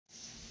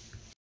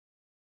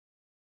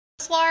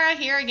It's Laura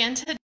here again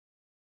today.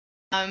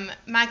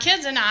 My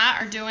kids and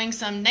I are doing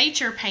some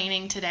nature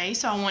painting today,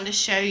 so I wanted to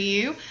show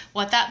you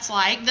what that's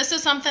like. This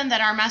is something that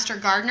our master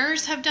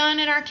gardeners have done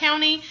in our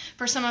county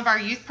for some of our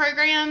youth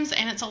programs,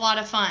 and it's a lot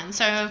of fun.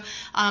 So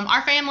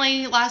our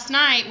family last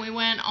night, we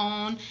went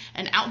on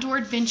an outdoor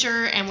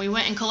adventure and we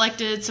went and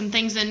collected some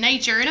things in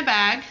nature in a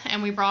bag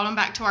and we brought them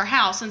back to our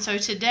house. And so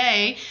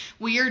today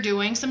we are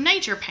doing some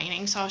nature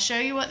painting. So I'll show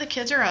you what the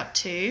kids are up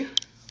to.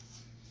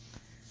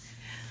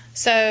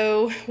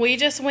 So we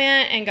just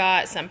went and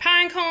got some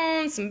pine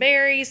cones, some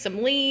berries,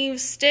 some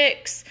leaves,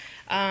 sticks.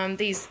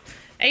 These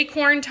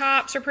acorn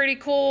tops are pretty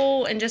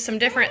cool, and just some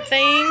different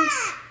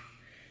things.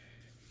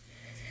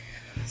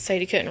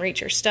 Sadie couldn't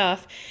reach her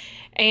stuff.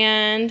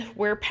 And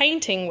we're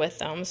painting with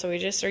them. So we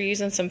just are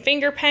using some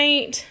finger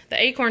paint. The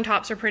acorn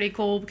tops are pretty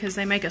cool because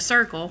they make a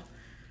circle.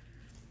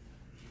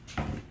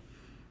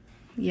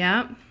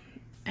 Yep.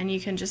 And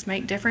you can just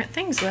make different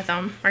things with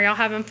them. Are y'all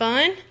having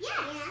fun?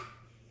 Yeah.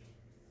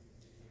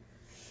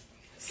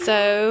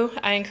 So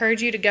I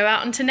encourage you to go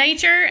out into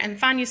nature and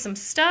find you some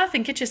stuff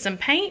and get you some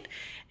paint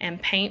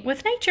and paint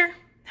with nature.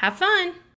 Have fun.